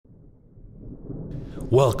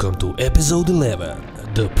Welcome to episode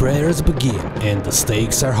 11. The prayers begin and the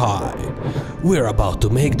stakes are high. We're about to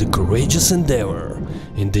make the courageous endeavor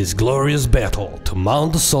in this glorious battle to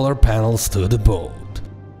mount the solar panels to the boat.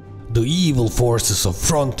 The evil forces of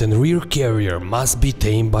front and rear carrier must be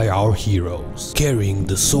tamed by our heroes, carrying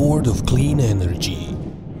the Sword of Clean Energy.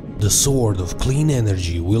 The Sword of Clean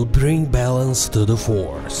Energy will bring balance to the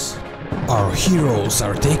force. Our heroes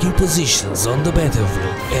are taking positions on the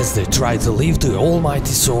battlefield as they try to lift the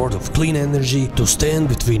almighty Sword of Clean Energy to stand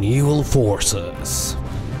between evil forces.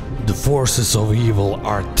 The forces of evil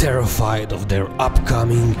are terrified of their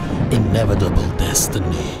upcoming, inevitable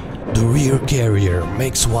destiny. The rear carrier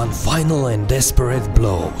makes one final and desperate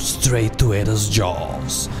blow straight to Eda's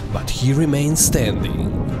jaws, but he remains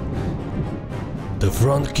standing. The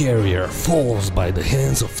front carrier falls by the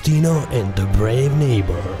hands of Tino and the brave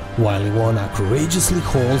neighbor, while Iwona courageously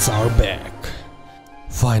holds our back.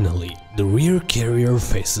 Finally, the rear carrier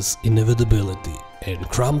faces inevitability and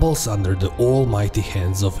crumbles under the almighty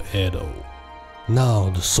hands of Edo.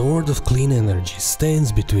 Now the Sword of Clean Energy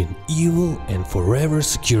stands between evil and forever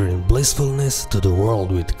securing blissfulness to the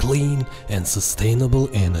world with clean and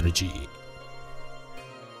sustainable energy.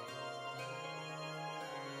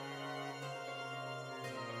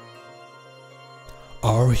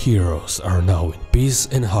 Our heroes are now in peace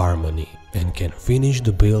and harmony and can finish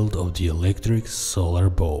the build of the electric solar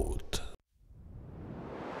boat.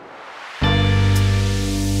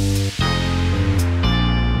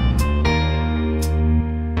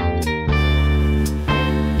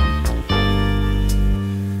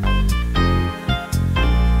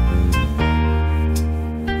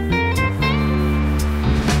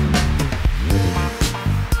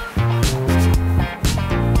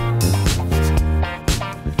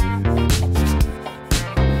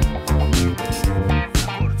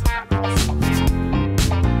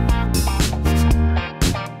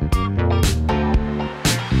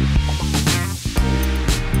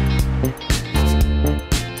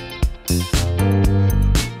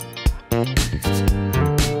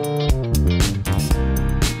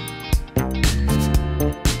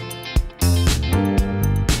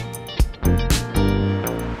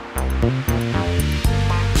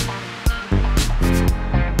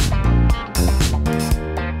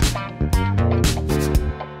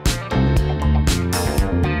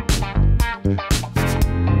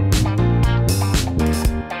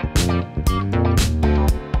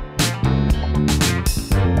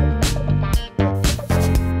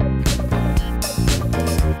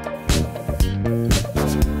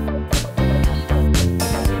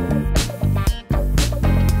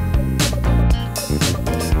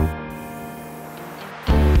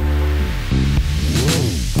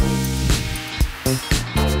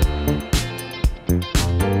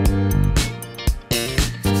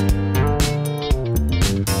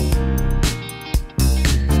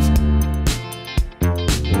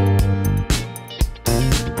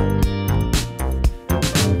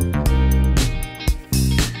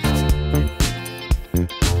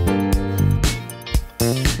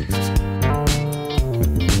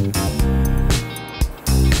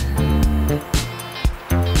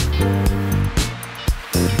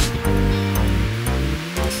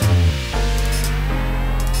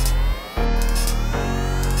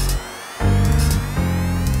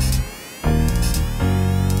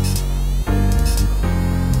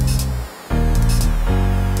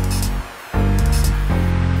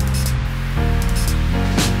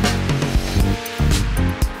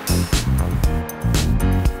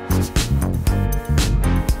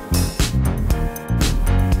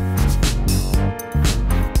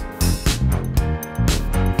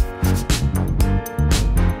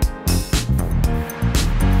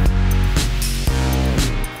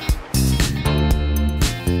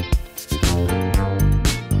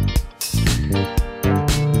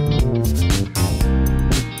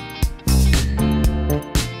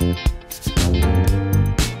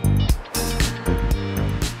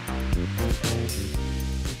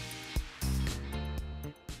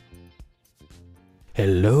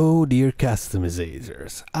 Hello dear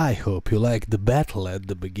customizers, I hope you liked the battle at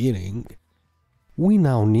the beginning. We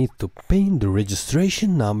now need to pin the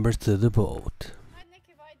registration number to the boat.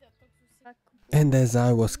 And as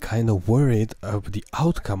I was kinda worried of the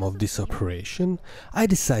outcome of this operation, I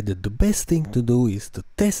decided the best thing to do is to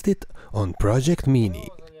test it on Project Mini.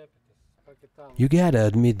 You gotta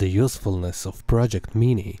admit the usefulness of Project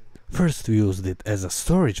Mini. First we used it as a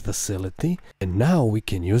storage facility, and now we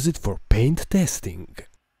can use it for paint testing.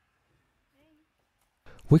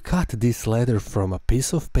 We cut this ladder from a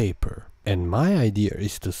piece of paper, and my idea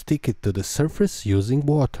is to stick it to the surface using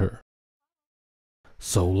water.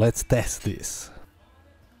 So let's test this.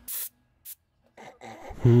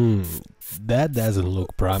 That doesn't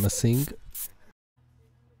look promising.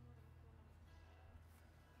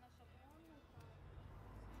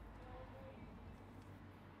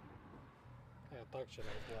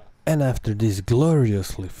 And after this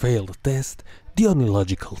gloriously failed test, the only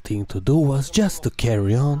logical thing to do was just to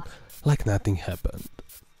carry on like nothing happened.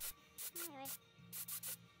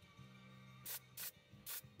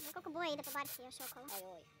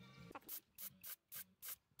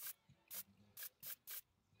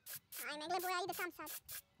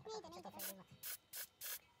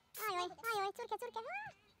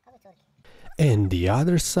 And the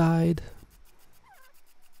other side?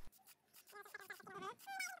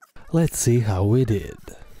 Let's see how we did.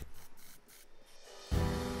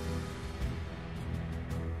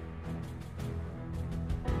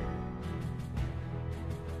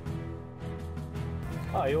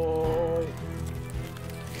 Ajoj!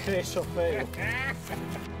 Krešo fail.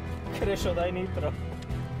 Krešo daj nitro.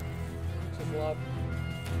 Što slab.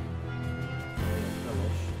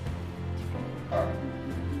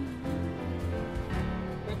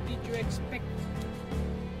 What did you expect?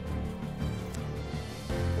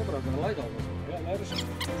 Dobro, da lagao sam. Ja najviše.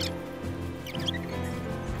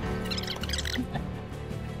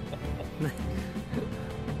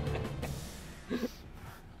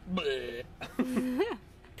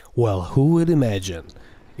 Well, who would imagine?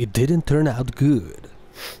 It didn't turn out good.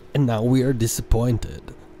 And now we are disappointed.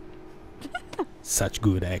 Such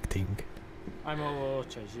good acting. Ajmo ovo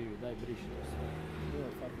očaj živi, daj briši.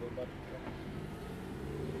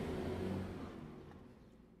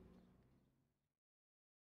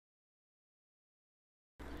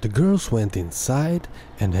 The girls went inside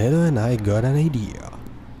and Edo and I got an idea.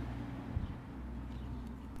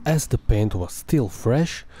 As the paint was still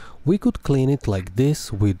fresh, we could clean it like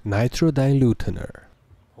this with nitrodilutener.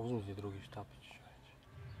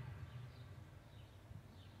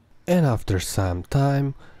 And after some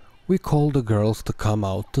time, we called the girls to come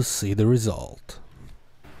out to see the result.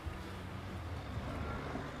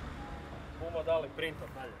 Bomo dali printat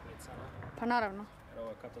dalje, samo. Pa naravno. Jer ovo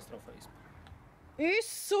je katastrofa ispod.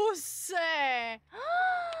 Isuse!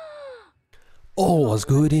 All was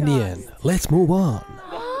good in the end. Let's move on.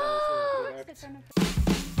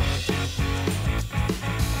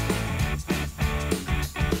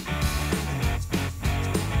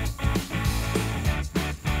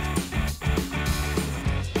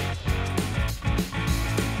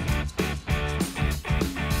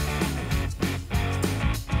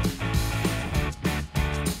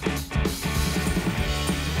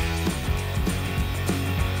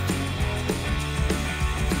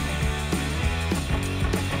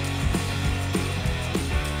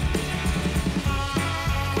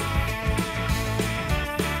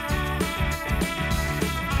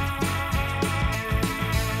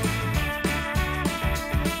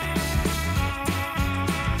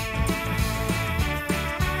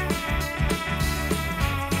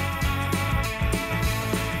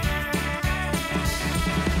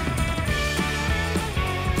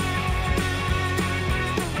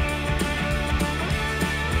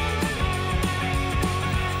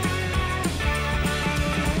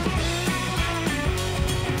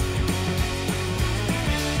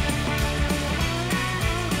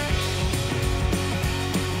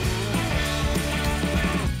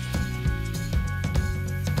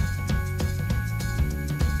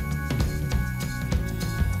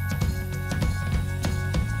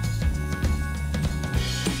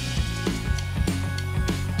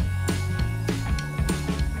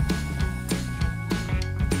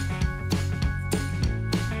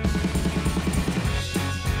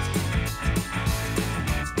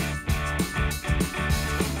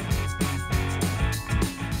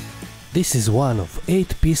 This is one of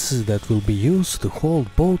 8 pieces that will be used to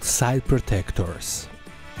hold both side protectors.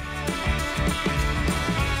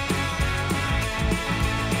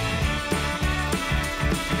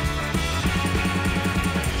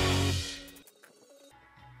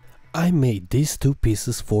 I made these 2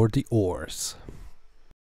 pieces for the oars.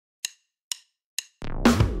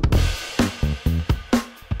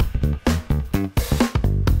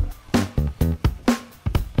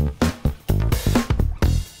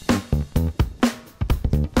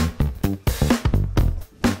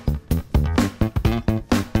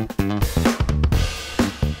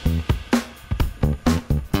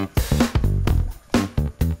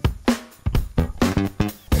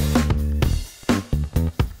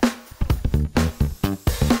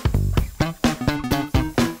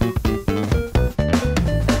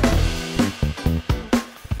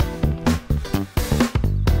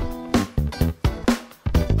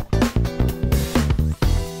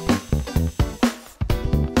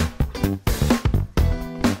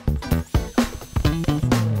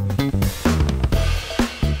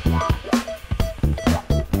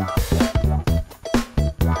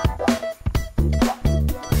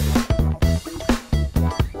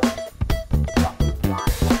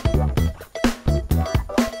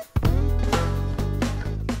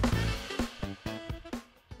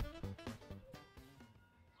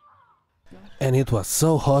 it was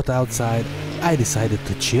so hot outside, I decided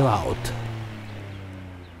to chill out.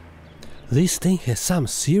 This thing has some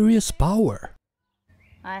serious power.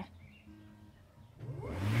 Aj.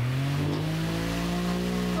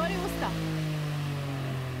 Otvori usta.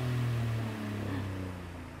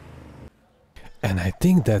 And I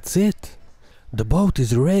think that's it. The boat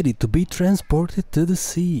is ready to be transported to the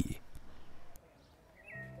sea.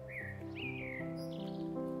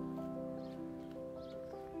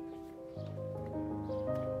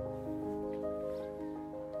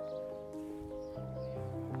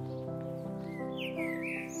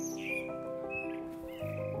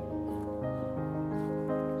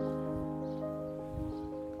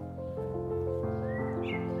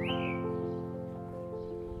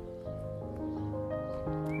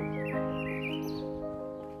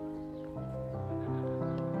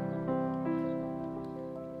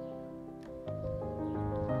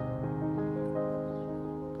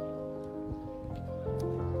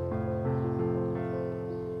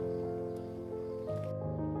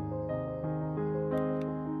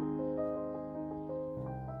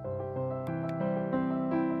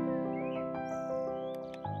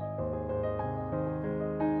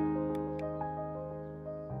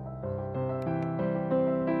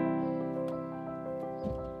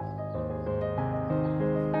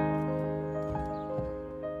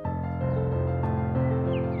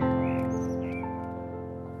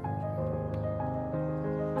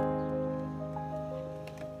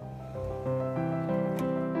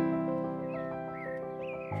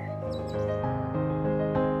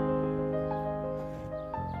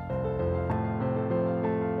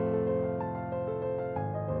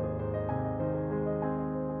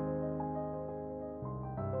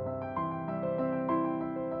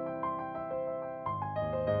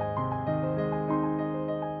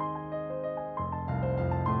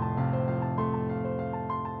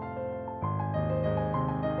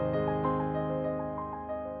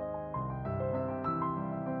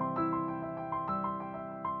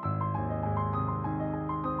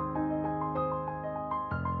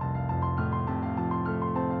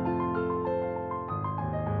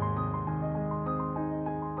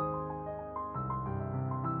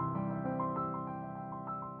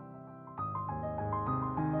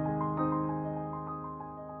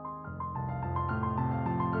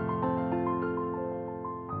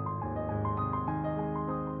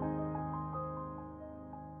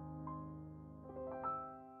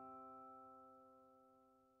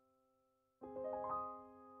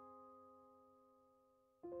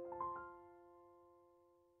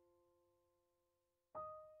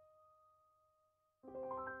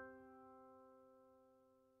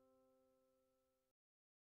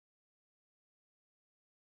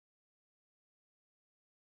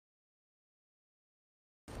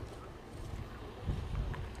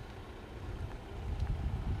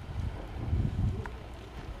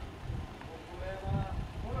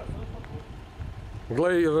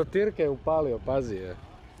 Gle, rotirke je upalio, pazi je.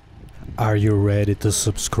 Are you ready to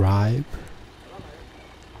subscribe?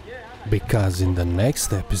 Because in the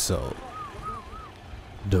next episode,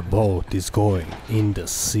 the boat is going in the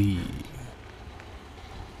sea.